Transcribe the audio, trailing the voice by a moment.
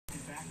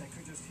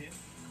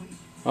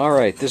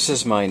Alright, this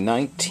is my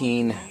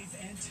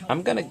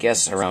I'm going to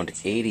guess around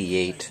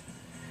 88,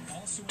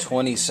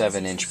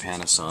 27-inch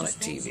Panasonic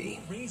TV.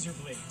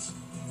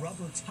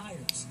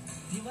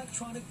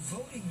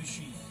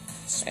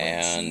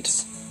 And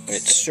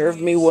it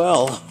served me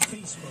well.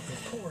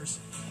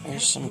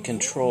 There's some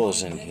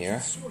controls in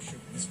here.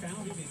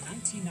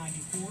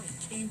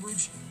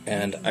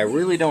 And I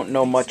really don't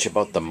know much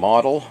about the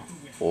model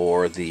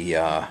or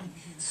the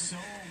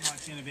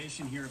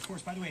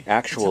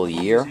actual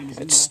year.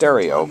 It's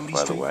stereo,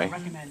 by the way.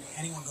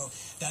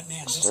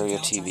 Stereo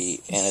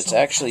TV, and it's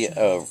actually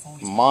a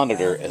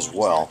monitor as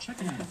well.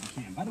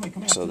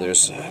 So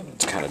there's,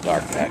 it's kind of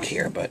dark back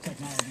here, but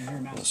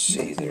let's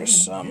see, there's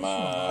some,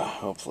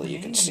 hopefully you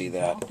can see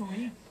that.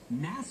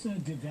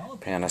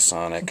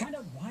 Panasonic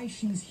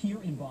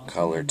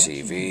color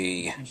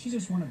TV.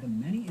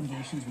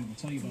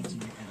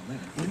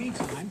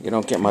 You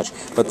don't get much,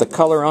 but the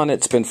color on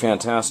it's been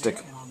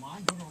fantastic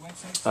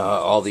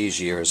all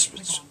these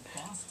years.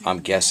 I'm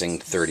guessing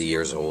 30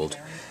 years old,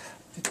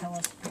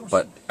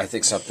 but I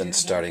think something's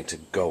starting to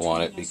go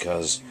on it,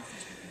 because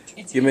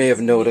you may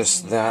have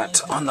noticed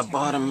that on the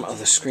bottom of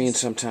the screen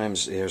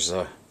sometimes there's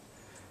a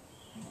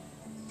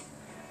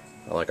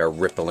like a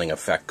rippling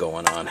effect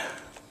going on.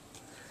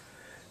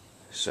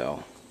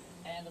 So,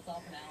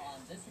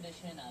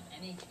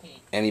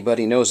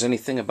 anybody knows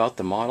anything about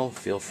the model,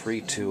 feel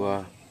free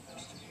to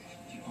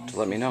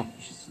let me know.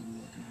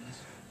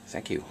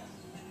 Thank you.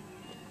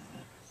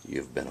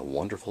 You've been a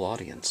wonderful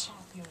audience.